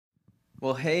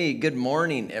Well, hey, good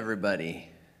morning, everybody.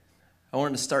 I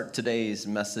wanted to start today's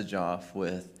message off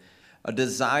with a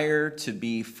desire to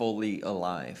be fully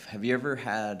alive. Have you ever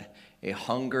had a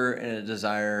hunger and a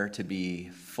desire to be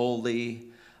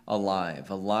fully alive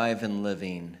and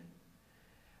living?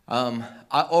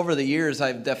 Over the years,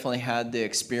 I've definitely had the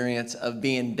experience of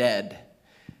being dead.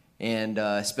 And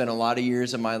I spent a lot of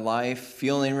years of my life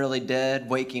feeling really dead,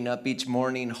 waking up each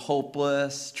morning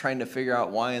hopeless, trying to figure out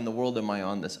why in the world am I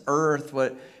on this earth?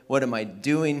 What am I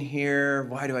doing here?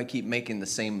 Why do I keep making the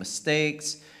same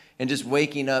mistakes? And just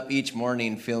waking up each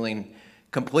morning feeling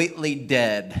completely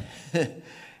dead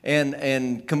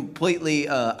and completely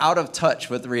out of touch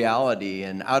with reality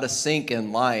and out of sync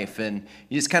in life. And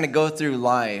you just kind of go through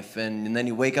life, and then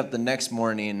you wake up the next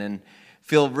morning and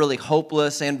feel really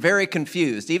hopeless and very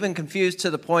confused, even confused to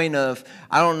the point of,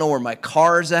 I don't know where my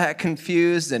car's at,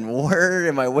 confused, and where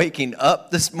am I waking up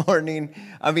this morning?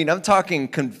 I mean, I'm talking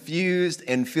confused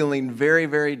and feeling very,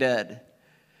 very dead.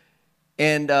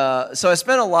 And so I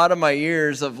spent a lot of my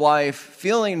years of life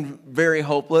feeling very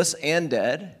hopeless and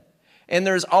dead. And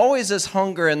there's always this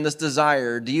hunger and this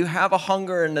desire. Do you have a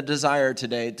hunger and a desire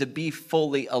today to be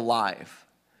fully alive?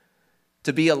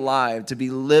 To be alive, to be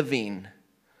living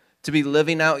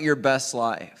out your best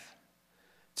life,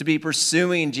 to be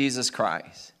pursuing Jesus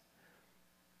Christ,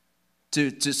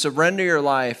 to surrender your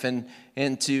life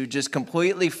and to just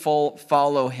completely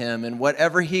follow Him and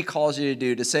whatever He calls you to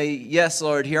do, to say, yes,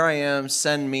 Lord, here I am,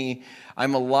 send me,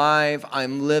 I'm alive,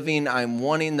 I'm living, I'm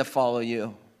wanting to follow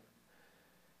you.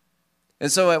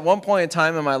 And so at one point in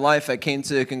time in my life, I came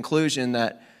to the conclusion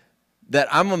that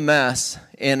I'm a mess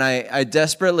and I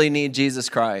desperately need Jesus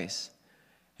Christ.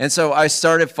 And so I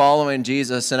started following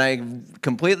Jesus, and I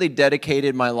completely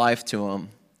dedicated my life to Him.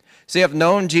 See, I've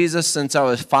known Jesus since I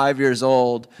was 5 years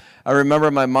old. I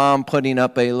remember my mom putting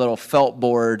up a little felt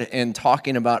board and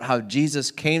talking about how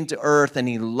Jesus came to earth and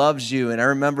He loves you. And I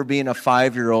remember being a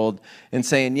 5-year-old and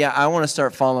saying, yeah, I want to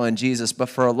start following Jesus. But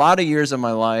for a lot of years of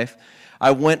my life,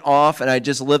 I went off and I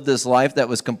just lived this life that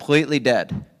was completely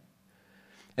dead.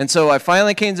 And so I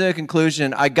finally came to the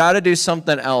conclusion, I got to do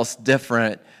something else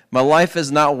different. My life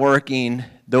is not working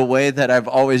the way that I've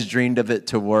always dreamed of it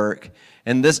to work.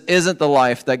 And this isn't the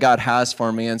life that God has for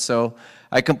me. And so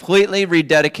I completely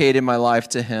rededicated my life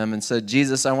to Him and said,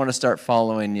 Jesus, I want to start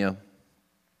following you.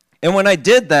 And when I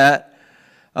did that,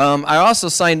 I also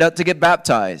signed up to get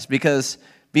baptized, because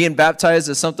being baptized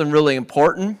is something really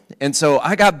important. And so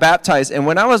I got baptized. And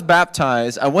when I was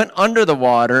baptized, I went under the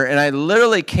water, and I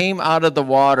literally came out of the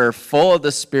water full of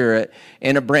the Spirit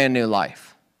in a brand new life.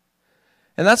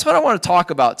 And that's what I want to talk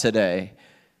about today,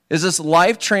 is this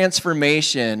life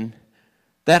transformation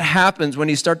that happens when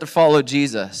you start to follow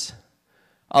Jesus.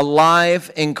 Alive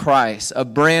in Christ, a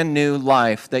brand new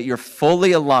life, that you're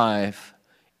fully alive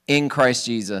in Christ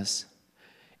Jesus.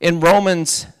 In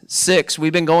Romans 6,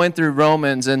 we've been going through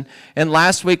Romans, and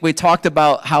last week we talked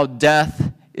about how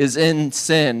death is in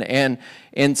sin,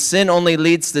 and sin only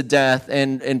leads to death,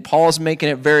 and Paul's making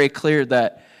it very clear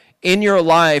that in your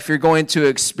life, you're going to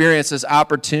experience this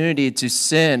opportunity to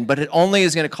sin, but it only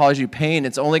is going to cause you pain.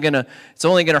 It's only going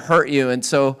to hurt you. And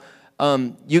so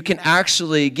you can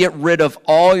actually get rid of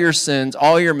all your sins,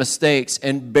 all your mistakes,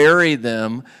 and bury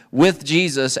them with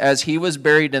Jesus as He was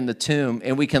buried in the tomb,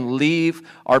 and we can leave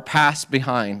our past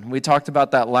behind. We talked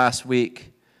about that last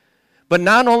week. But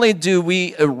not only do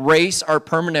we erase our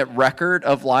permanent record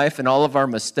of life and all of our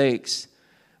mistakes,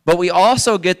 but we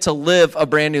also get to live a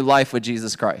brand new life with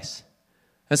Jesus Christ.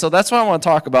 And so that's what I want to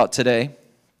talk about today.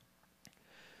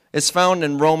 It's found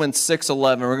in Romans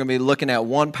 6:11. We're going to be looking at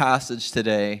one passage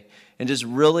today and just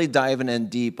really diving in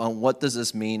deep on what does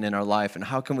this mean in our life and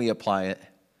how can we apply it.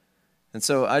 And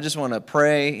so I just want to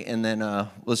pray, and then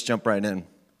let's jump right in.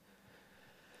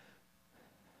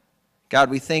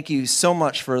 God, we thank you so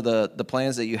much for the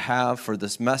plans that you have for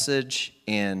this message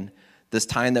and this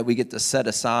time that we get to set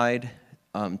aside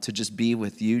to just be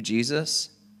with you, Jesus.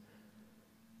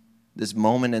 This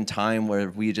moment in time where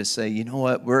we just say, you know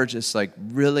what, we're just like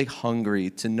really hungry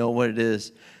to know what it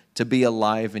is to be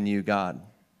alive in you, God.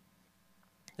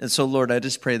 And so, Lord, I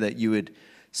just pray that you would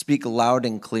speak loud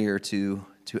and clear to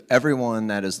everyone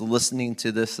that is listening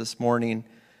to this morning.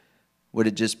 Would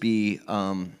it just be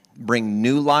bring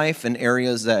new life in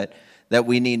areas that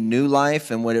we need new life,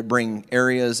 and would it bring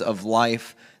areas of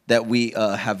life that we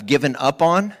have given up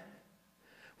on?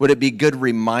 Would it be good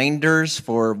reminders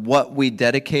for what we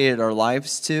dedicated our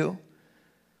lives to?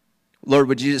 Lord,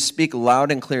 would you just speak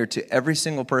loud and clear to every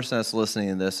single person that's listening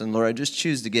to this? And Lord, I just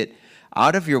choose to get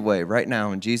out of your way right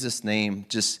now in Jesus' name.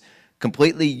 Just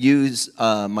completely use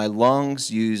my lungs,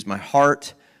 use my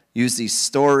heart Use these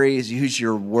stories, use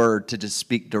your word to just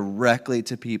speak directly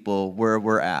to people where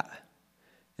we're at.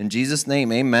 In Jesus'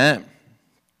 name, amen.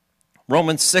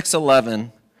 Romans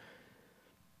 6:11.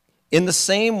 In the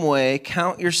same way,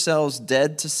 count yourselves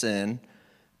dead to sin,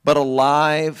 but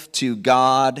alive to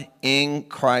God in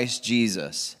Christ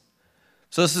Jesus.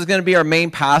 So this is going to be our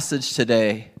main passage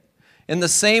today. In the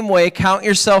same way, count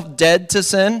yourself dead to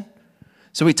sin.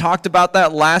 So we talked about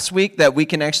that last week, that we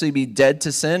can actually be dead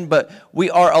to sin, but we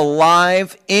are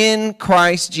alive in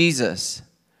Christ Jesus.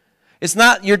 It's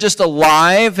not you're just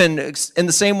alive, and in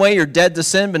the same way you're dead to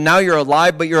sin, but now you're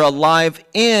alive, but you're alive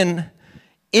in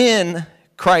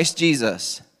Christ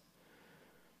Jesus.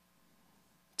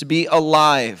 To be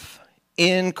alive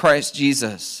in Christ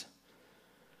Jesus.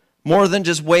 More than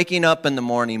just waking up in the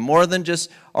morning, more than just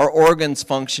our organs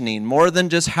functioning, more than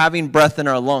just having breath in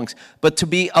our lungs, but to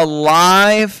be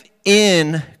alive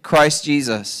in Christ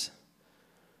Jesus.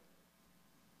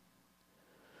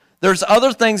 There's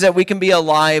other things that we can be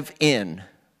alive in.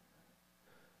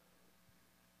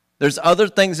 There's other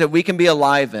things that we can be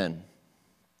alive in.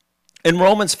 In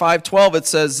Romans 5:12 it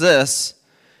says this.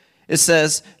 It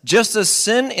says, just as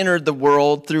sin entered the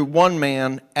world through one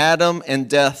man, Adam, and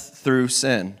death through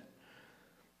sin.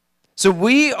 So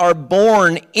we are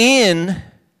born in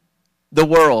the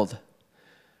world.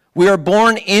 We are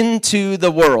born into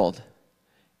the world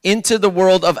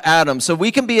of Adam. So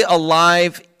we can be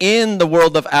alive in the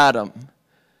world of Adam.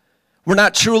 We're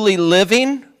not truly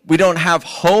living. We don't have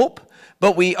hope,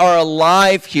 but we are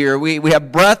alive here. We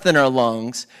have breath in our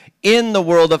lungs in the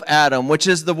world of Adam, which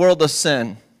is the world of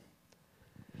sin.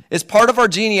 It's part of our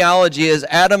genealogy as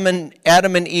Adam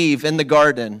and Eve in the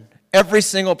garden. Every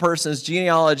single person's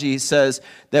genealogy says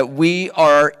that we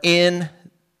are in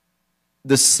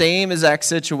the same exact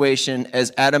situation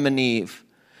as Adam and Eve.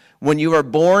 When you are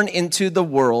born into the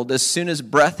world, as soon as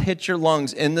breath hits your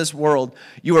lungs in this world,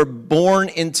 you are born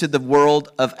into the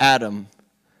world of Adam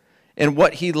and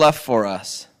what he left for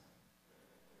us.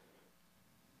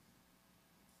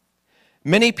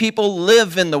 Many people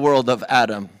live in the world of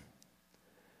Adam.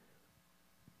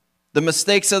 The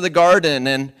mistakes of the garden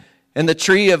and the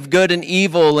tree of good and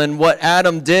evil and what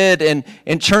Adam did and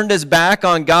turned his back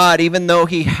on God, even though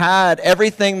he had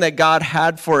everything that God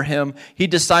had for him, he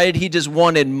decided he just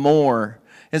wanted more.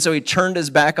 And so he turned his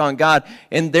back on God.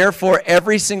 And therefore,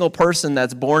 every single person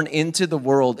that's born into the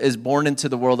world is born into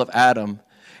the world of Adam.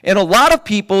 And a lot of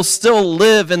people still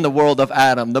live in the world of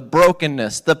Adam. The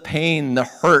brokenness, the pain, the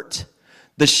hurt,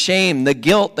 the shame, the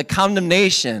guilt, the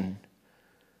condemnation,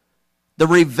 the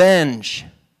revenge.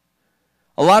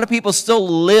 A lot of people still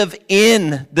live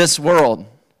in this world,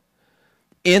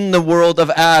 in the world of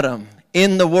Adam,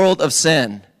 in the world of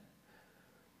sin.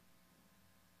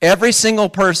 Every single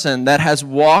person that has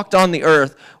walked on the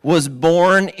earth was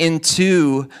born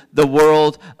into the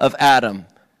world of Adam.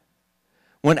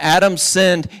 When Adam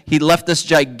sinned, he left this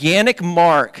gigantic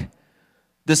mark,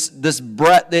 this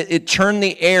breath, it turned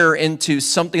the air into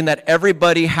something that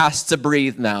everybody has to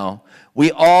breathe now. We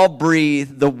all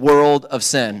breathe the world of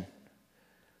sin.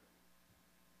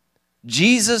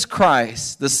 Jesus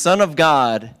Christ, the Son of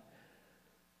God,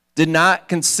 did not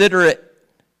consider it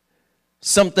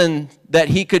something that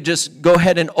he could just go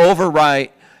ahead and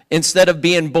overwrite. Instead of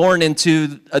being born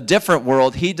into a different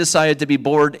world, he decided to be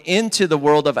born into the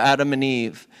world of Adam and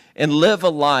Eve and live a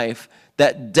life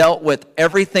that dealt with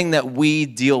everything that we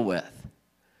deal with.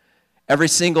 Every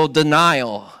single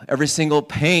denial, every single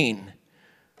pain,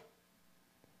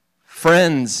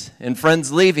 friends and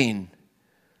friends leaving.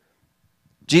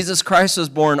 Jesus Christ was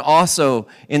born also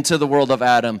into the world of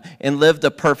Adam and lived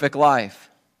a perfect life.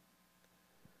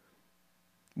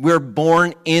 We're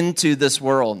born into this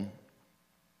world.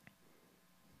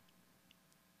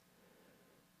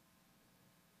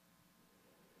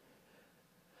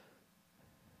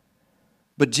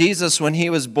 But Jesus, when he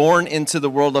was born into the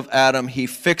world of Adam, he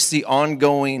fixed the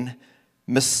ongoing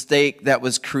mistake that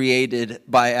was created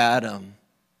by Adam.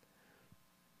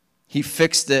 He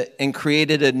fixed it and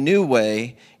created a new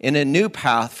way and a new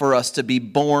path for us to be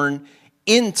born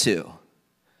into.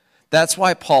 That's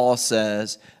why Paul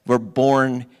says we're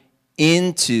born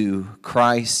into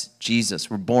Christ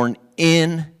Jesus. We're born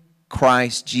in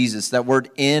Christ Jesus. That word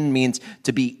in means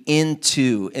to be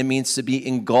into. It means to be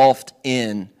engulfed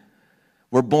in.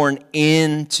 We're born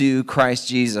into Christ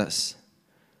Jesus.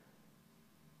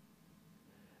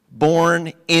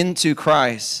 Born into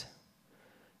Christ.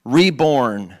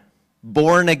 Reborn.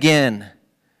 Born again.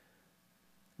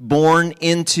 Born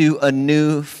into a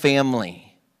new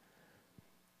family.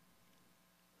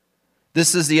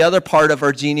 This is the other part of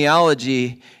our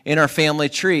genealogy in our family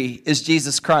tree, is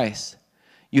Jesus Christ.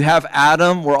 You have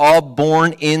Adam, we're all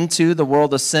born into the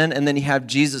world of sin, and then you have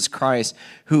Jesus Christ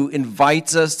who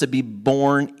invites us to be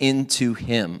born into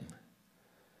him,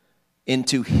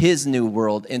 into his new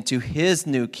world, into his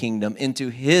new kingdom, into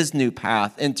his new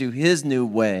path, into his new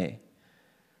way,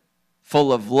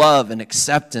 full of love and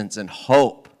acceptance and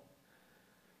hope.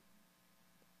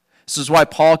 This is why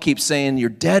Paul keeps saying you're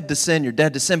dead to sin,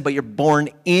 but you're born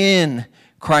in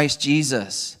Christ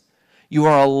Jesus. You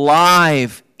are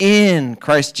alive in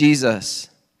Christ Jesus.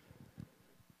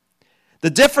 The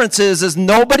difference is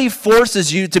nobody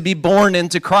forces you to be born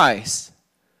into Christ.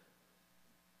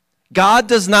 God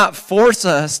does not force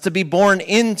us to be born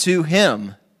into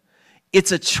him.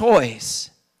 It's a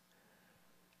choice.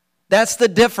 That's the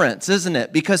difference, isn't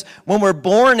it? Because when we're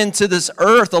born into this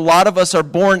earth, a lot of us are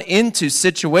born into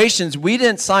situations we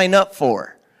didn't sign up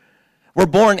for. We're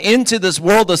born into this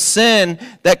world of sin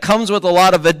that comes with a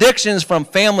lot of addictions from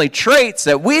family traits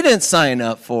that we didn't sign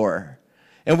up for.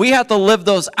 And we have to live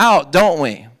those out, don't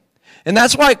we? And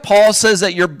that's why Paul says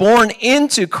that you're born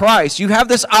into Christ. You have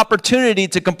this opportunity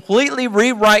to completely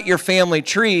rewrite your family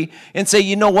tree and say,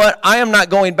 you know what? I am not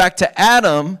going back to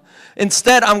Adam.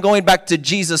 Instead, I'm going back to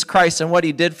Jesus Christ and what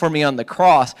he did for me on the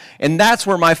cross. And that's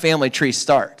where my family tree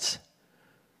starts.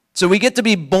 So we get to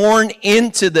be born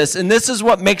into this, and this is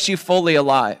what makes you fully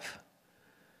alive.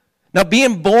 Now,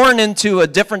 being born into a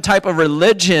different type of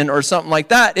religion or something like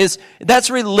that that's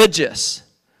religious.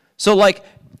 So like,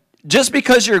 just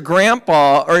because your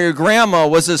grandpa or your grandma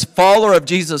was this follower of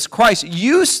Jesus Christ,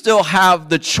 you still have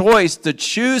the choice to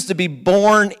choose to be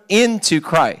born into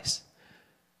Christ.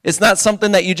 It's not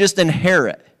something that you just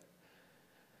inherit.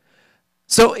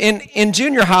 So in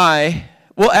junior high,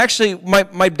 well, actually,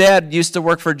 my dad used to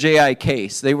work for J.I.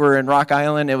 Case. They were in Rock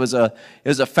Island. It was a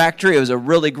factory. It was a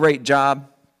really great job.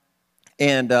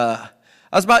 And I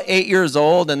was about 8 years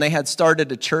old, and they had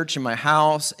started a church in my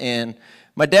house. And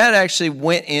my dad actually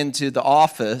went into the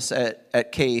office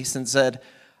at Case and said,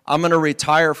 I'm going to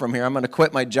retire from here. I'm going to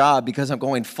quit my job because I'm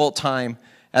going full-time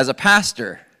as a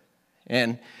pastor.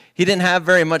 And he didn't have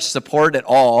very much support at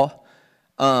all.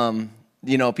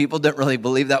 People didn't really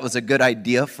believe that was a good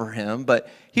idea for him, but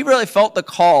he really felt the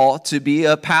call to be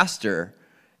a pastor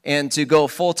and to go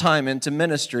full-time into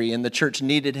ministry, and the church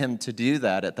needed him to do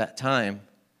that at that time.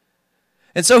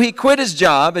 And so he quit his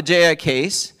job at J.I.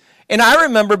 Case, and I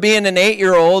remember being an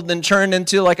 8-year-old and turned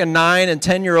into like a 9 and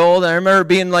 10-year-old, and I remember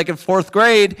being like in 4th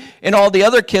grade, and all the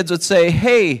other kids would say,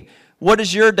 hey, what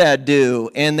does your dad do?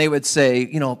 And they would say,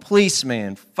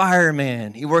 policeman,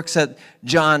 fireman. He works at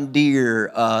John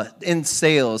Deere in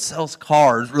sales, sells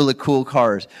cars, really cool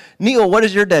cars. Neil, what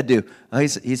does your dad do? Oh,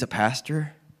 he's a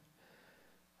pastor.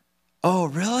 Oh,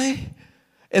 really?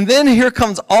 And then here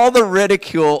comes all the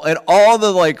ridicule and all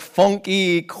the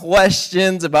funky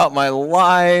questions about my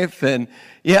life and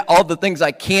all the things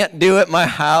I can't do at my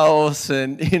house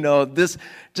and this.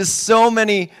 Just so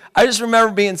many, I just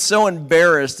remember being so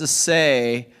embarrassed to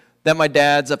say that my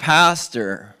dad's a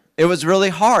pastor. It was really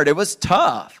hard. It was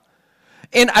tough.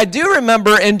 And I do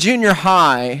remember in junior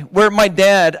high where my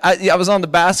dad, I was on the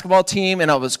basketball team and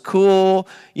I was cool.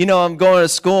 I'm going to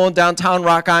school in downtown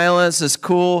Rock Island. This is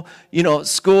cool.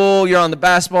 School, you're on the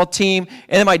basketball team.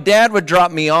 And then my dad would drop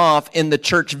me off in the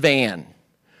church van.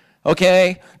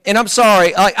 Okay? And I'm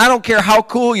sorry, I don't care how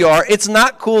cool you are. It's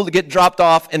not cool to get dropped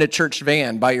off in a church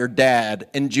van by your dad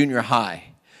in junior high.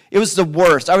 It was the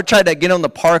worst. I would try to get on the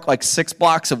park 6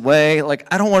 blocks away.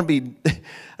 I don't want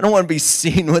to be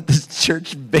seen with this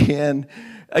church van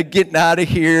getting out of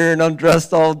here and I'm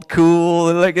dressed all cool.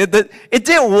 It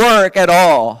didn't work at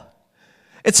all.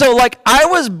 And so I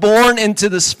was born into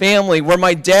this family where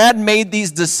my dad made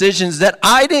these decisions that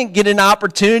I didn't get an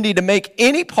opportunity to make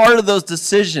any part of those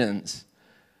decisions.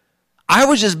 I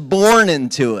was just born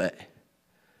into it.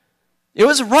 It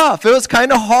was rough. It was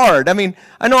kind of hard. I mean,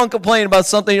 I know I'm complaining about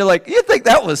something. You're like, you think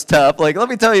that was tough? Let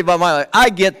me tell you about my life. I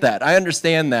get that. I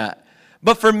understand that.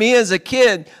 But for me as a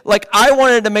kid, I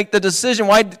wanted to make the decision,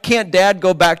 why can't dad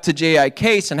go back to J.I.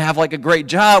 Case and have a great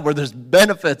job where there's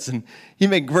benefits and he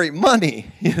make great money,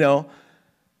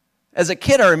 As a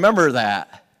kid, I remember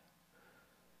that.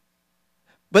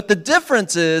 But the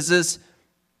difference is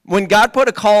when God put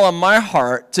a call on my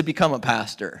heart to become a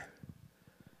pastor.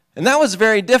 And that was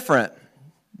very different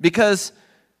because,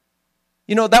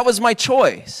 that was my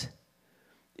choice.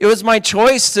 It was my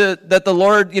choice that the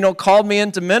Lord, called me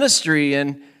into ministry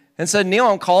and said, Neil,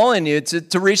 I'm calling you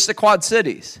to reach the Quad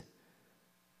Cities.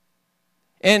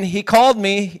 And he called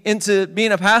me into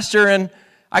being a pastor, and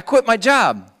I quit my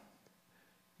job,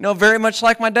 very much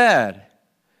like my dad.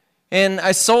 And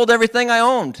I sold everything I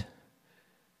owned.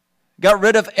 Got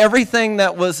rid of everything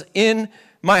that was in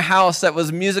my house that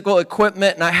was musical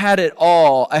equipment, and I had it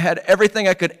all. I had everything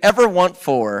I could ever want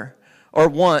for or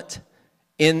want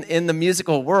in the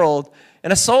musical world,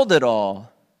 and I sold it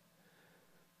all.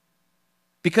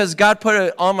 Because God put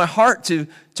it on my heart to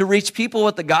reach people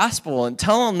with the gospel and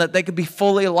tell them that they could be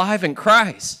fully alive in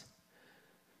Christ.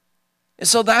 And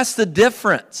so that's the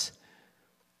difference.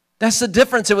 That's the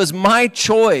difference. It was my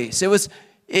choice.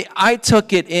 I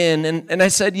took it in and I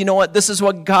said, you know what? This is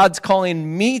what God's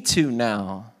calling me to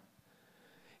now.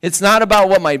 It's not about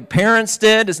what my parents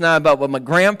did. It's not about what my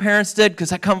grandparents did,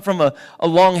 because I come from a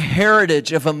long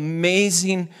heritage of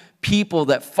amazing people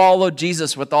that followed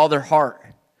Jesus with all their heart.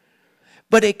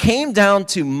 But it came down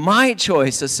to my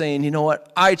choice of saying, you know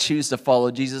what? I choose to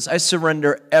follow Jesus. I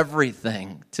surrender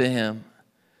everything to him.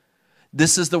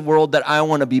 This is the world that I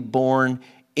want to be born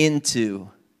into.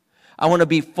 I want to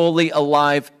be fully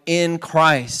alive in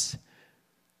Christ.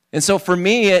 And so for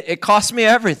me, it cost me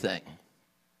everything.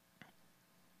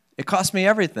 It cost me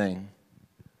everything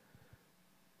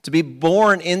to be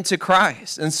born into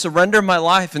Christ and surrender my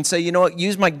life and say, you know what?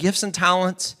 Use my gifts and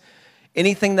talents.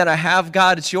 Anything that I have,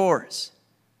 God, it's yours.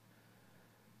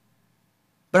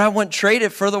 But I wouldn't trade it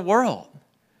for the world.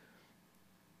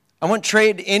 I wouldn't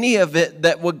trade any of it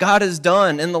that what God has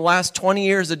done in the last 20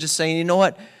 years of just saying, you know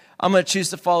what? I'm going to choose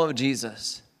to follow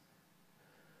Jesus.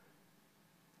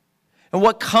 And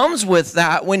what comes with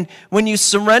that, when you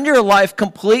surrender your life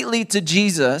completely to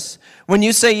Jesus, when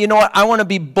you say, you know what, I want to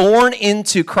be born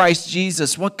into Christ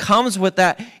Jesus, what comes with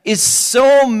that is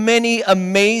so many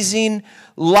amazing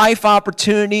life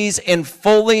opportunities and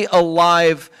fully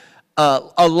alive,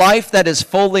 a life that is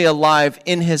fully alive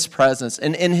in his presence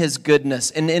and in his goodness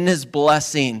and in his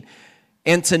blessing,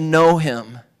 and to know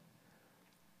him.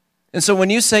 And so when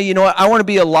you say, you know what, I want to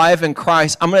be alive in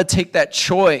Christ, I'm going to take that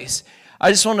choice. I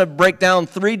just want to break down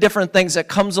 3 different things that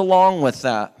comes along with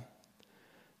that.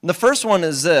 And the first one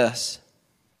is this.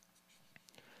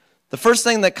 The first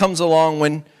thing that comes along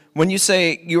when you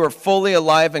say you are fully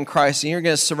alive in Christ and you're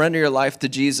going to surrender your life to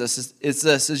Jesus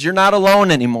is you're not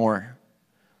alone anymore.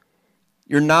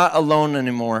 You're not alone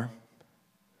anymore.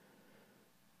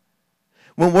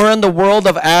 When we're in the world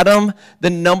of Adam, the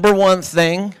number one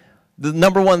thing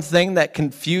that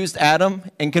confused Adam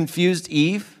and confused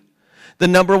Eve, the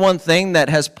number one thing that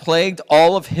has plagued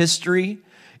all of history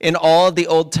in all of the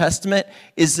Old Testament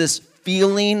is this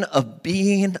feeling of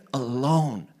being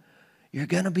alone. You're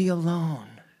going to be alone.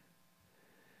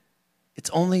 It's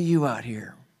only you out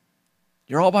here.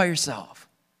 You're all by yourself.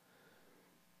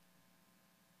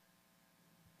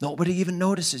 Nobody even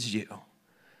notices you.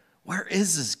 Where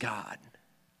is this God?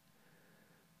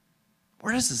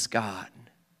 Where is this God?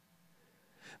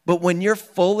 But when you're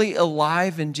fully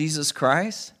alive in Jesus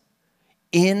Christ,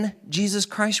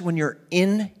 when you're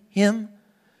in him,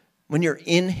 when you're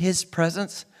in his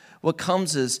presence, what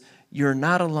comes is you're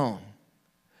not alone.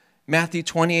 Matthew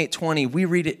 28:20, we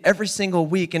read it every single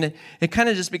week, and it kind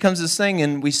of just becomes this thing,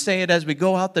 and we say it as we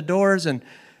go out the doors,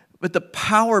 but the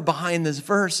power behind this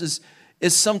verse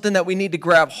is something that we need to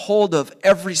grab hold of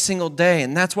every single day,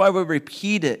 and that's why we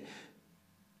repeat it.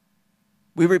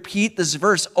 We repeat this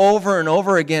verse over and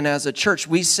over again as a church.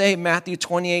 We say Matthew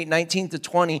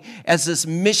 28:19-20 as this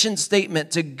mission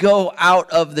statement to go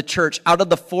out of the church, out of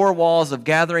the 4 walls of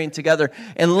gathering together,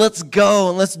 and let's go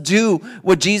and let's do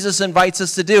what Jesus invites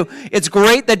us to do. It's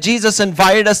great that Jesus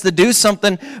invited us to do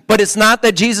something, but it's not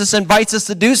that Jesus invites us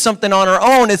to do something on our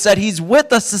own. It's that he's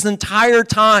with us this entire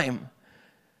time.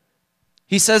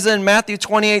 He says in Matthew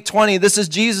 28:20, this is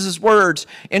Jesus' words,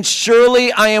 and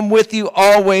surely I am with you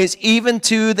always, even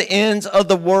to the ends of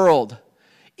the world.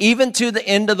 Even to the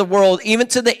end of the world, even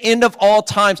to the end of all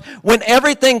times. When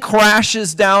everything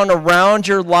crashes down around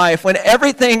your life, when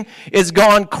everything is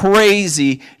gone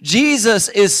crazy, Jesus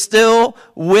is still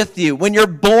with you. When you're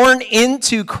born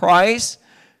into Christ,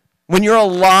 when you're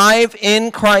alive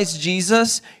in Christ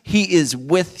Jesus, he is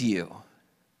with you.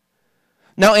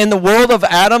 Now, in the world of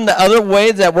Adam, the other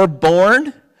way that we're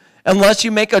born, unless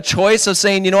you make a choice of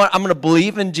saying, you know what, I'm going to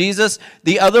believe in Jesus,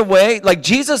 the other way, like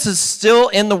Jesus is still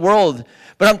in the world.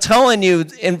 But I'm telling you,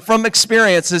 and from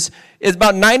experience, is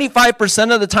about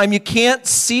 95% of the time you can't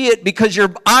see it because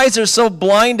your eyes are so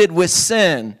blinded with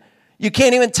sin. You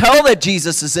can't even tell that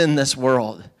Jesus is in this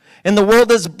world. And the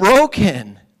world is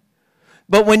broken.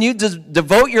 But when you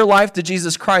devote your life to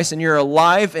Jesus Christ and you're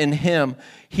alive in him,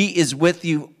 he is with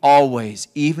you always,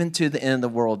 even to the end of the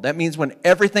world. That means when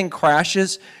everything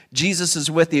crashes, Jesus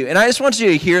is with you. And I just want you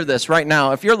to hear this right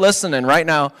now. If you're listening right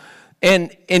now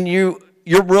and you're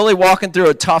really walking through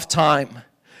a tough time,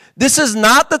 this is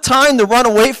not the time to run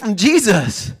away from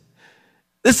Jesus.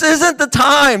 This isn't the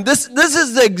time. This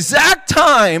is the exact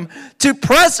time to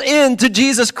press into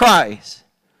Jesus Christ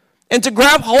and to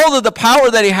grab hold of the power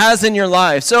that he has in your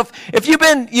life. So if you've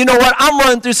been, you know what, I'm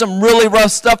running through some really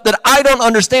rough stuff that I don't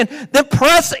understand, then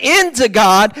press into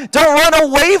God. Don't run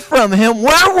away from him.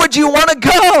 Where would you want to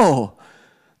go?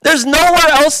 There's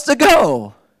nowhere else to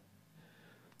go.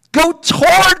 Go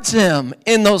towards him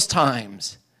in those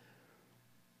times.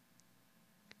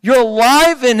 You're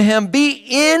alive in him. Be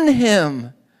in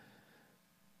him.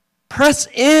 Press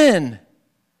in.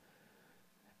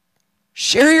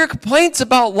 Share your complaints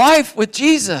about life with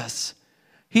Jesus.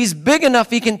 He's big enough,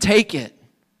 he can take it.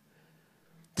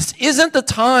 This isn't the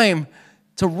time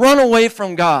to run away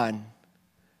from God.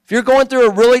 If you're going through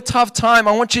a really tough time,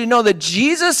 I want you to know that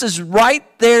Jesus is right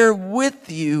there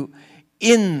with you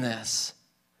in this.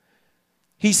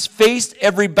 He's faced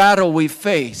every battle we've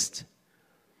faced.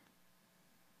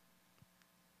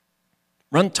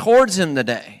 Run towards him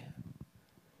today.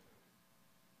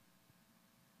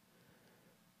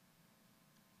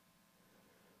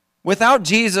 Without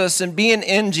Jesus and being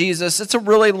in Jesus, it's a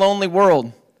really lonely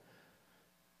world.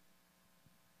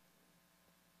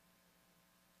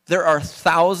 There are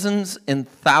thousands and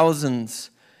thousands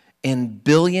and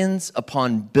billions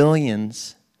upon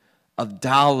billions of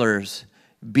dollars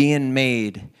being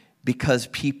made because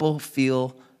people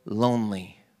feel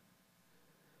lonely.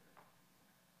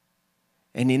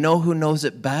 And you know who knows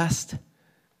it best?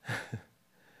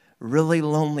 Really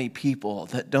lonely people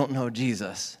that don't know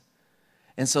Jesus.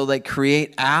 And so they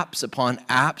create apps upon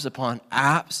apps upon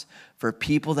apps for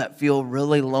people that feel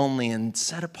really lonely and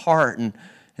set apart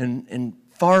and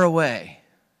far away.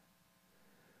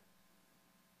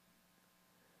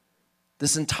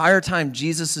 This entire time,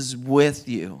 Jesus is with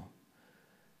you.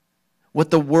 What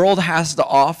the world has to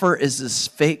offer is this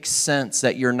fake sense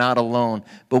that you're not alone.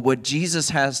 But what Jesus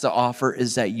has to offer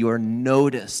is that you're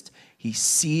noticed. He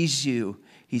sees you.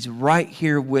 He's right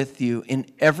here with you in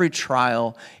every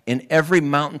trial, in every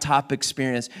mountaintop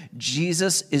experience.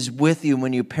 Jesus is with you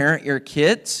when you parent your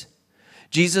kids.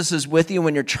 Jesus is with you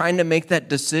when you're trying to make that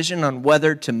decision on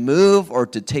whether to move or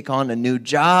to take on a new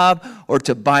job or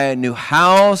to buy a new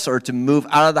house or to move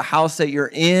out of the house that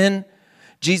you're in.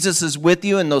 Jesus is with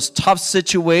you in those tough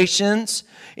situations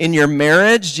in your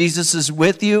marriage. Jesus is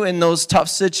with you in those tough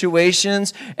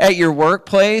situations at your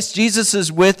workplace. Jesus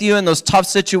is with you in those tough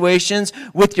situations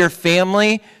with your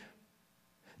family.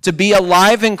 To be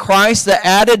alive in Christ, the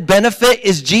added benefit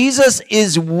is Jesus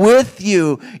is with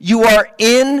you. You are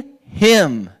in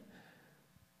him.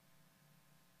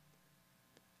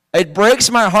 It breaks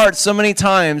my heart so many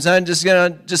times. I'm just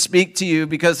going to speak to you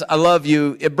because I love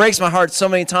you. It breaks my heart so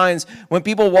many times when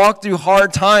people walk through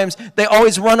hard times, they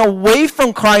always run away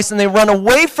from Christ and they run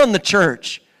away from the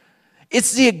church.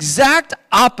 It's the exact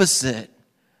opposite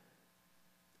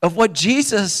of what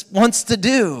Jesus wants to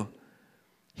do.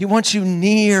 He wants you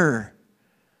near.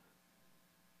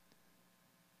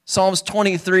 Psalms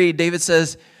 23, David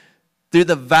says, through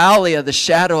the valley of the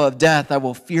shadow of death, I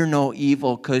will fear no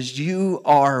evil because you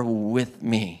are with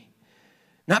me.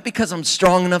 Not because I'm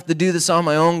strong enough to do this on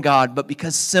my own, God, but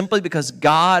simply because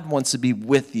God wants to be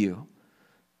with you.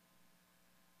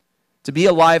 To be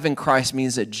alive in Christ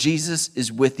means that Jesus is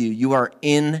with you. You are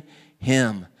in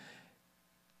him.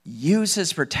 Use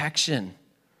his protection.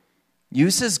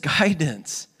 Use his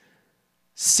guidance.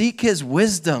 Seek his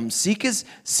wisdom. Seek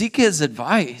his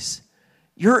advice.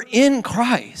 You're in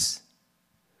Christ.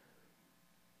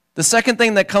 The second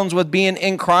thing that comes with being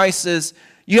in Christ is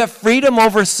you have freedom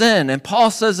over sin. And Paul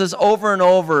says this over and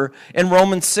over. In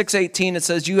Romans 6:18, it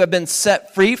says, you have been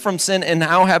set free from sin and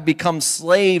now have become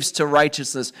slaves to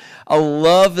righteousness. I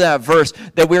love that verse,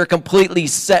 that we are completely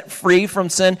set free from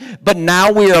sin, but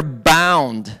now we are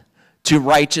bound to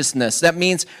righteousness. That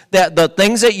means that the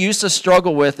things that you used to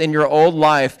struggle with in your old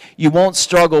life, you won't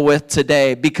struggle with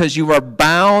today because you are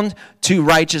bound to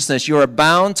righteousness. You are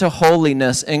bound to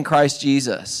holiness in Christ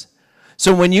Jesus.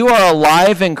 So when you are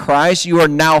alive in Christ, you are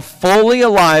now fully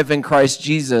alive in Christ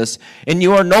Jesus, and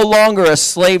you are no longer a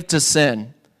slave to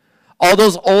sin. All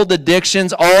those old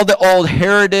addictions, all the old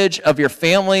heritage of your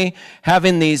family,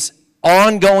 having these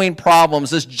ongoing problems,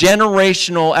 this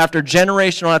generational after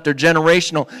generational after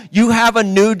generational, you have a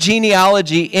new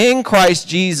genealogy in Christ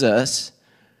Jesus,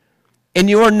 and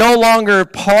you are no longer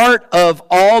part of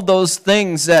all those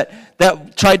things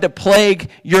that tried to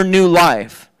plague your new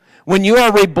life. When you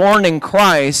are reborn in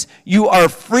Christ, you are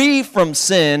free from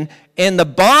sin and the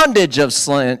bondage of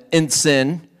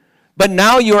sin, but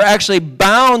now you are actually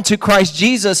bound to Christ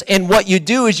Jesus, and what you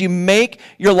do is you make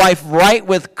your life right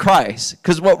with Christ.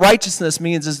 Because what righteousness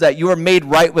means is that you are made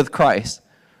right with Christ.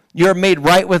 You are made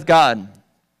right with God.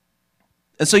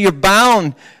 And so you're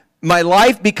bound. My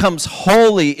life becomes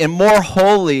holy and more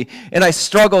holy, and I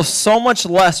struggle so much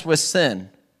less with sin.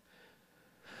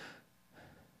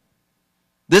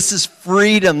 This is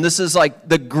freedom. This is like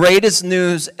the greatest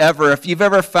news ever. If you've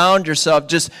ever found yourself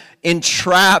just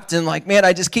entrapped and like, man,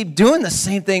 I just keep doing the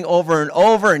same thing over and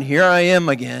over, and here I am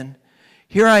again.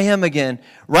 Here I am again.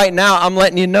 Right now, I'm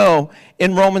letting you know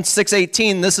in Romans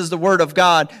 6:18, this is the word of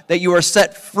God, that you are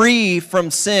set free from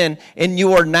sin, and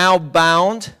you are now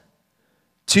bound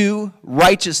to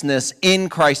righteousness in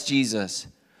Christ Jesus.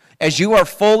 As you are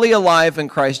fully alive in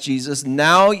Christ Jesus,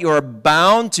 now you are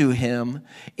bound to him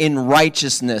in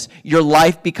righteousness. Your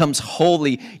life becomes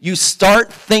holy. You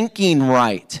start thinking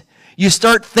right. You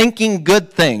start thinking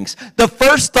good things. The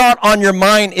first thought on your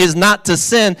mind is not to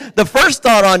sin. The first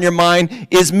thought on your mind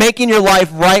is making your life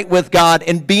right with God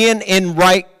and being in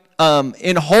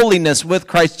holiness with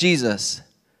Christ Jesus.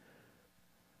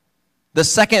 The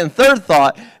second and third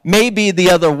thought may be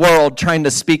the other world trying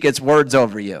to speak its words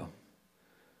over you.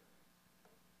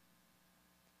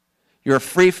 You're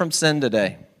free from sin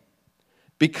today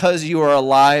because you are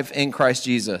alive in Christ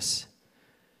Jesus.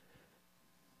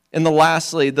 And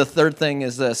lastly, the third thing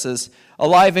is this, is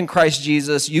alive in Christ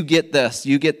Jesus, you get this.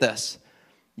 You get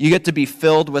to be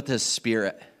filled with his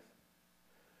Spirit.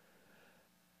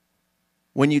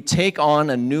 When you take on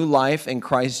a new life in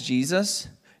Christ Jesus,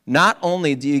 not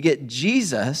only do you get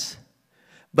Jesus,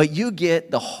 but you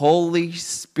get the Holy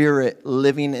Spirit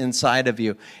living inside of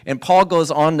you. And Paul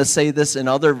goes on to say this in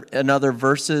other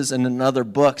verses and in other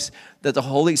books, that the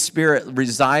Holy Spirit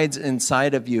resides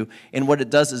inside of you. And what it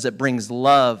does is it brings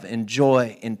love and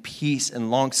joy and peace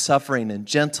and long-suffering and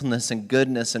gentleness and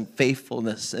goodness and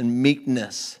faithfulness and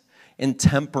meekness and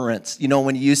temperance. You know,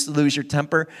 when you used to lose your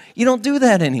temper, you don't do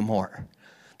that anymore.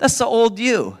 That's the old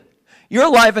you. You're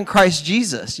alive in Christ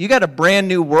Jesus. You got a brand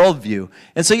new worldview.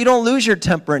 And so you don't lose your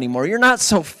temper anymore. You're not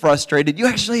so frustrated. You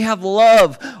actually have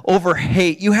love over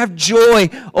hate. You have joy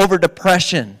over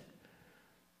depression.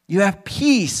 You have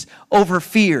peace over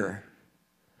fear.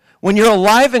 When you're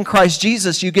alive in Christ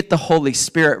Jesus, you get the Holy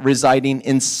Spirit residing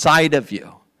inside of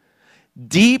you.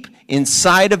 Deep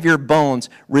inside of your bones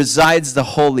resides the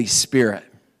Holy Spirit.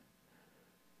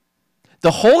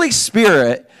 The Holy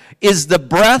Spirit is the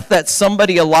breath that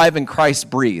somebody alive in Christ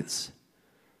breathes.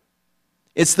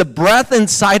 It's the breath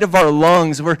inside of our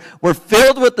lungs. We're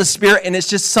filled with the Spirit, and it's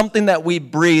just something that we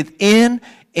breathe in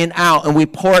and out, and we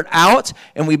pour it out,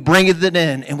 and we breathe it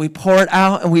in, and we pour it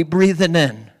out, and we breathe it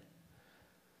in.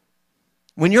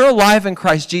 When you're alive in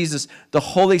Christ Jesus, the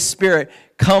Holy Spirit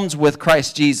comes with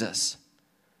Christ Jesus.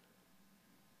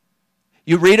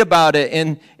 You read about it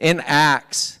in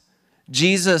Acts.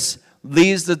 Jesus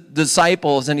leaves the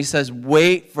disciples and he says,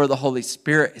 wait for the Holy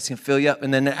Spirit. It's going to fill you up.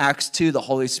 And then in Acts 2, the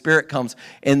Holy Spirit comes.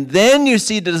 And then you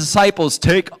see the disciples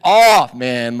take off,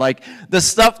 man. Like the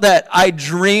stuff that I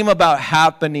dream about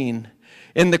happening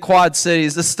in the Quad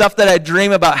Cities, the stuff that I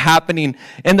dream about happening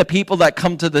in the people that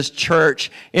come to this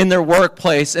church, in their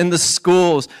workplace, in the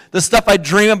schools, the stuff I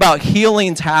dream about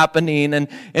healings happening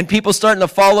and people starting to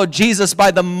follow Jesus by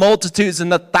the multitudes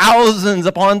and the thousands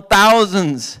upon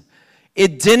thousands.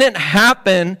 It didn't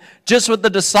happen just with the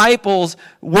disciples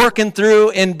working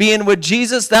through and being with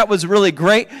Jesus. That was really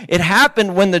great. It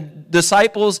happened when the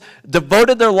disciples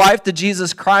devoted their life to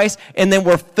Jesus Christ and then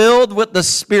were filled with the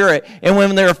Spirit. And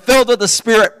when they were filled with the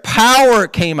Spirit, power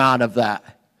came out of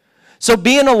that. So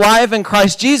being alive in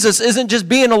Christ Jesus isn't just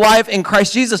being alive in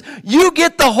Christ Jesus. You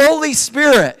get the Holy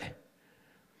Spirit.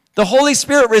 The Holy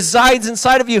Spirit resides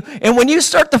inside of you. And when you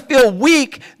start to feel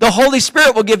weak, the Holy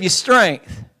Spirit will give you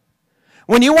strength.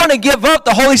 When you want to give up,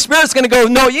 the Holy Spirit's going to go,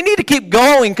 no, you need to keep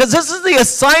going because this is the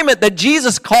assignment that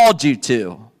Jesus called you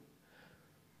to.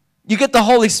 You get the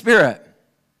Holy Spirit.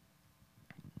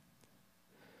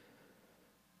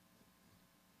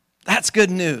 That's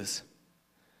good news.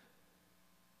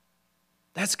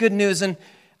 That's good news. And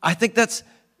I think that's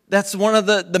one of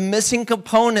the missing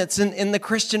components in the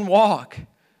Christian walk.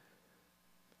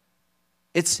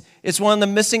 It's one of the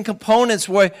missing components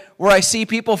where I see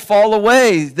people fall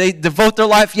away. They devote their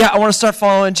life, I want to start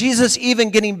following Jesus,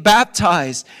 even getting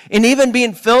baptized and even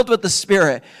being filled with the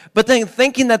Spirit. But then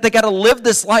thinking that they got to live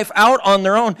this life out on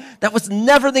their own. That was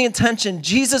never the intention.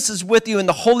 Jesus is with you and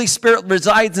the Holy Spirit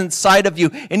resides inside of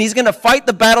you. And he's going to fight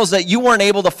the battles that you weren't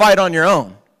able to fight on your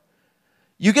own.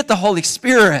 You get the Holy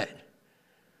Spirit.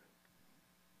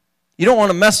 You don't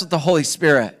want to mess with the Holy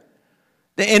Spirit.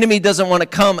 The enemy doesn't want to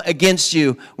come against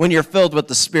you when you're filled with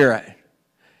the Spirit.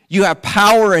 You have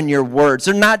power in your words.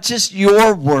 They're not just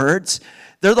your words.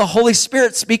 They're the Holy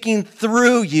Spirit speaking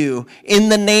through you in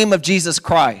the name of Jesus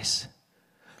Christ.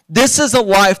 This is a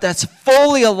life that's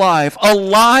fully alive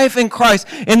in Christ.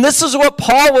 And this is what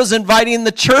Paul was inviting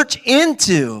the church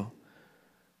into.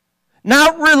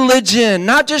 Not religion,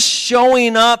 not just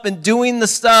showing up and doing the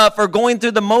stuff or going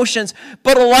through the motions,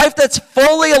 but a life that's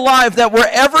fully alive, that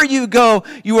wherever you go,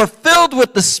 you are filled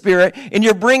with the Spirit and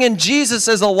you're bringing Jesus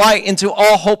as a light into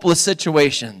all hopeless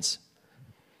situations.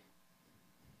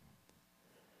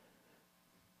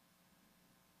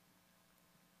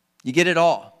 You get it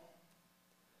all.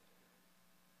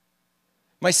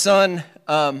 My son,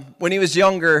 when he was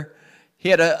younger, he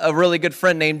had a really good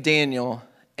friend named Daniel.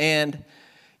 And,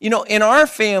 you know, in our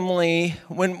family,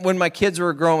 when my kids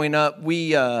were growing up,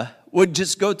 we would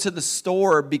just go to the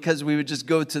store because we would just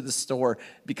go to the store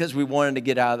because we wanted to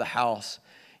get out of the house.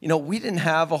 You know, we didn't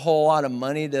have a whole lot of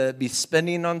money to be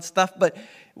spending on stuff, but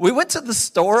we went to the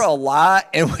store a lot,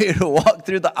 and we would walk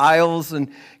through the aisles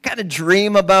and kind of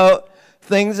dream about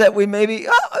things that we maybe,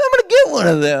 I'm going to get one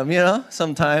of them, you know,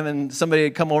 sometime, and somebody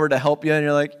would come over to help you, and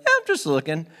you're like, yeah, I'm just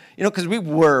looking, you know, because we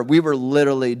were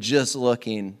literally just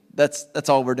looking. That's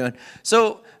all we're doing.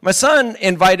 So my son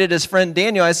invited his friend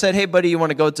Daniel. I said, hey, buddy, you want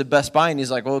to go to Best Buy? And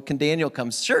he's like, well, can Daniel come?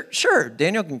 Sure,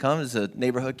 Daniel can come. He's a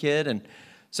neighborhood kid. And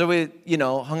so we, you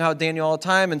know, hung out with Daniel all the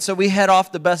time. And so we head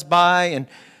off to Best Buy, and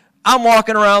I'm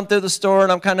walking around through the store,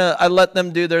 and I let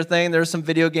them do their thing. There's some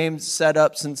video game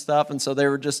setups and stuff, and so they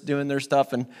were just doing their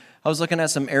stuff. And I was looking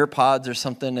at some AirPods or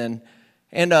something,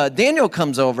 and Daniel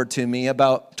comes over to me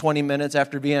about 20 minutes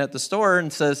after being at the store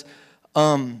and says,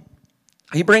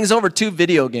 he brings over 2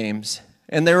 video games,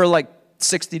 and they were like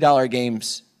 $60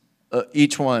 games.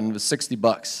 Each one was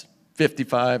 $60,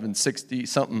 55 and 60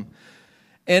 something.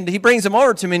 And he brings them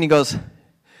over to me, and he goes,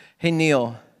 hey, Neil.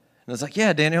 And I was like,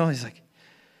 yeah, Daniel. He's like,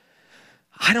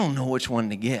 I don't know which one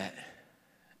to get.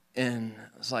 And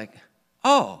I was like,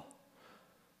 oh,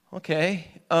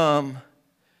 okay.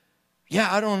 Yeah,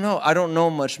 I don't know. I don't know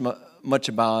much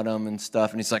about them and stuff.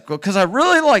 And he's like, well, because I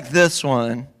really like this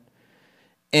one.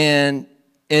 And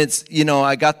it's, you know,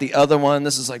 I got the other one.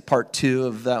 This is like part 2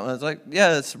 of that one. I was like,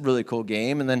 yeah, it's a really cool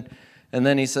game. And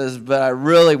then he says, but I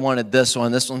really wanted this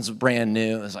one. This one's brand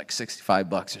new. It was like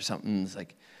 $65 or something. It's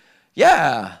like,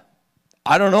 yeah,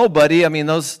 I don't know, buddy. I mean,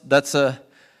 that's a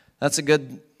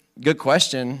good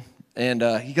question.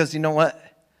 And he goes, you know what?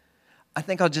 I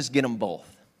think I'll just get them both.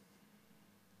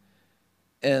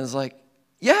 And it's like,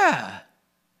 yeah,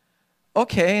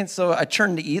 okay. And so I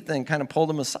turned to Ethan and kind of pulled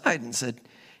him aside and said,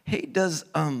 hey, does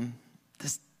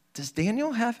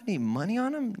Daniel have any money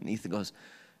on him? And Ethan goes,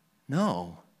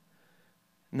 no.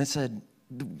 And I said,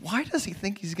 why does he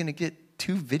think he's going to get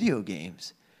 2 video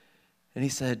games? And he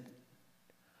said,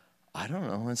 I don't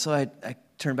know. And so I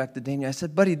turned back to Daniel. I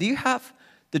said, buddy,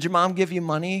 did your mom give you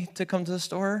money to come to the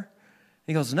store?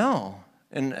 He goes, no.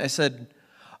 And I said,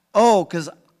 oh, because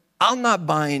I'm not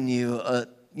buying you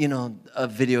a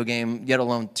video game, let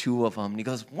alone 2 of them. And he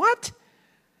goes, what?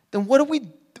 Then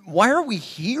why are we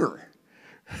here?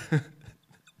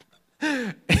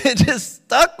 It just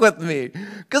stuck with me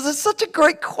because it's such a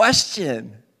great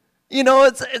question. You know,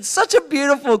 it's such a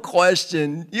beautiful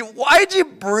question. Why'd you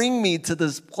bring me to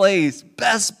this place,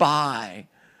 Best Buy,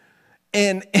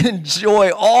 and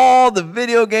enjoy all the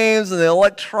video games and the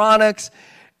electronics?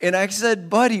 And I said,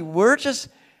 buddy, we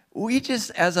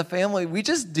just as a family, we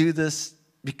just do this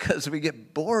because we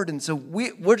get bored. And so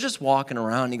we're just walking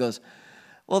around. He goes,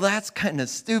 well, that's kind of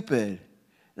stupid.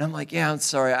 And I'm like, yeah, I'm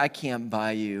sorry. I can't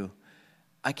buy you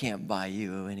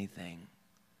anything.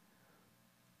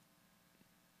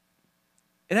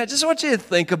 And I just want you to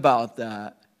think about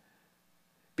that.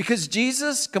 Because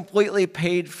Jesus completely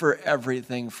paid for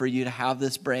everything for you to have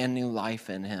this brand new life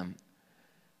in him.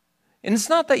 And it's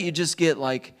not that you just get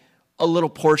like a little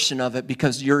portion of it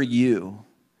because you're you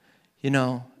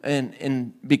know,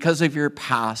 and because of your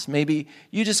past. Maybe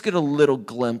you just get a little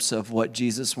glimpse of what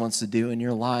Jesus wants to do in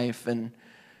your life.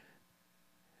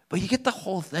 But you get the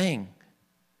whole thing.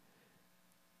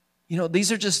 You know,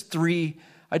 these are just 3,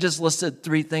 I just listed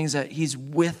 3 things that he's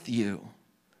with you.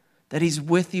 That he's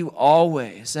with you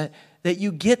always. That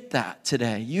you get that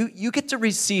today. You get to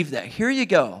receive that. Here you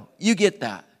go. You get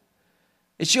that.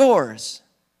 It's yours.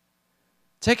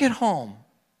 Take it home.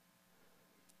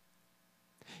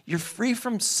 You're free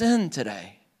from sin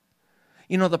today.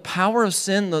 You know, the power of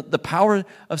sin, the power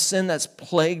of sin that's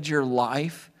plagued your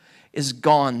life is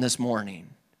gone this morning.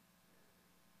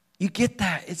 You get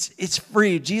that. It's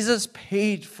free. Jesus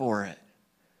paid for it.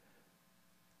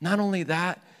 Not only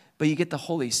that, but you get the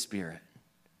Holy Spirit.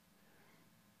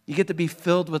 You get to be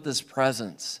filled with his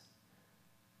presence,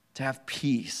 to have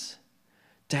peace.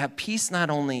 To have peace not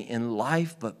only in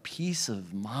life, but peace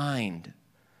of mind.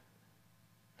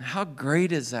 How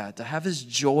great is that, to have his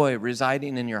joy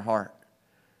residing in your heart,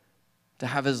 to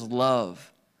have his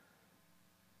love.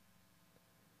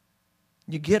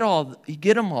 You get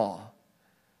them all.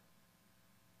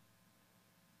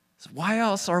 So why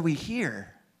else are we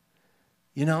here?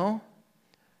 You know?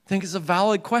 I think it's a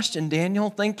valid question, Daniel.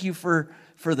 Thank you for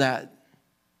that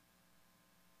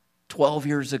 12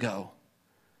 years ago.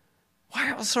 Why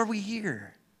else are we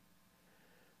here?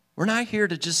 We're not here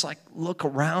to just like look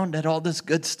around at all this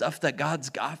good stuff that God's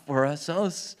got for us. Oh,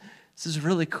 this is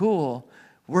really cool.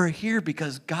 We're here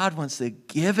because God wants to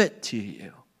give it to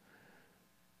you.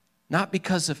 Not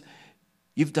because of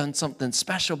you've done something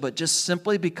special, but just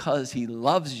simply because he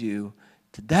loves you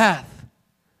to death.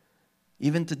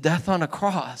 Even to death on a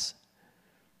cross.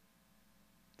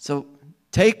 So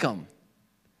take them.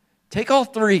 Take all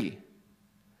three.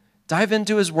 Dive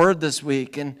into his word this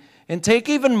week and take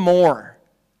even more.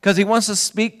 Because he wants to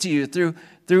speak to you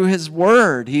through his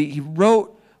word. He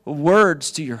wrote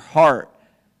words to your heart.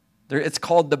 It's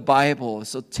called the Bible.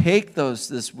 So take those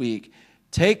this week.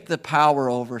 Take the power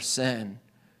over sin.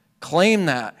 Claim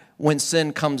that when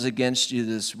sin comes against you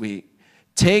this week.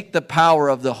 Take the power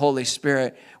of the Holy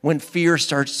Spirit when fear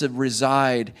starts to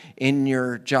reside in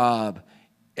your job,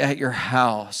 at your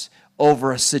house,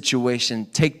 over a situation.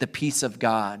 Take the peace of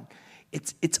God.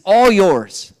 It's all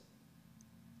yours.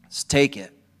 Just take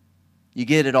it. You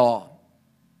get it all.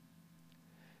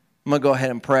 I'm going to go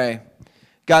ahead and pray.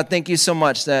 God, thank you so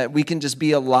much that we can just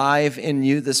be alive in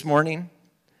you this morning.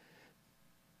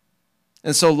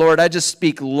 And so, Lord, I just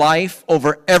speak life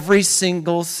over every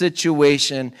single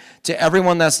situation to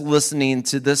everyone that's listening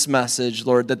to this message,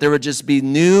 Lord, that there would just be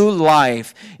new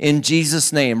life in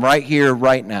Jesus' name right here,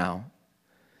 right now.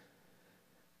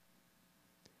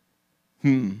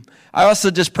 I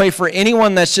also just pray for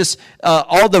anyone that's just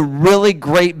all the really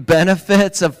great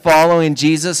benefits of following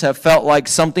Jesus have felt like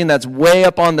something that's way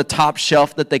up on the top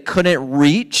shelf that they couldn't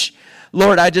reach.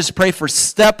 Lord, I just pray for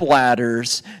step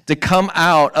ladders to come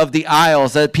out of the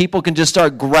aisles, that people can just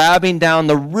start grabbing down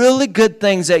the really good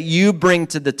things that you bring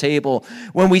to the table.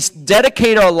 When we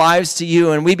dedicate our lives to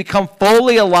you and we become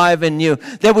fully alive in you,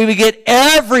 that we would get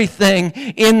everything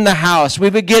in the house. We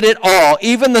would get it all,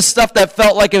 even the stuff that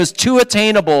felt like it was too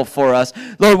attainable for us.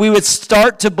 Lord, we would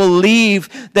start to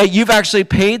believe that you've actually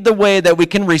paid the way that we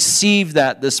can receive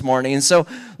that this morning. And so,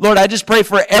 Lord, I just pray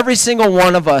for every single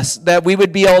one of us that we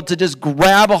would be able to just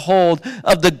grab a hold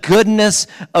of the goodness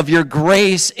of your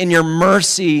grace and your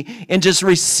mercy and just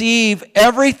receive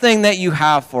everything that you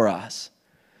have for us.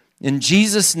 In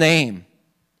Jesus' name,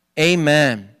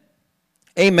 amen.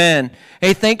 Amen.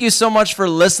 Hey, thank you so much for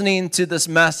listening to this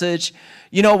message.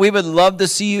 You know, we would love to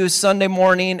see you Sunday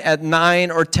morning at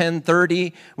 9 or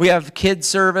 10:30. We have kids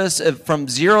service from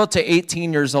 0 to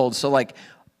 18 years old. So like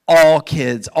all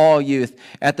kids, all youth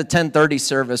at the 10:30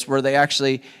 service where they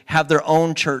actually have their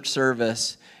own church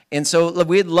service. And so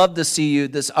we'd love to see you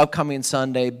this upcoming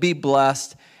Sunday. Be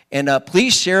blessed. And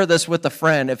please share this with a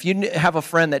friend. If you have a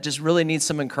friend that just really needs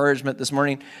some encouragement this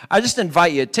morning, I just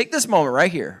invite you to take this moment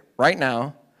right here, right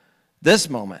now, this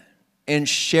moment, and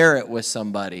share it with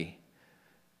somebody.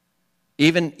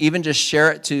 Even just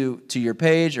share it to your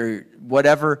page or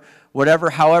whatever,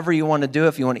 however you want to do it.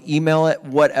 If you want to email it,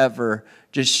 whatever,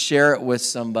 just share it with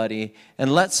somebody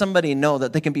and let somebody know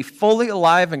that they can be fully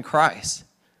alive in Christ.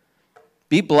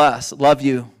 Be blessed. Love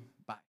you.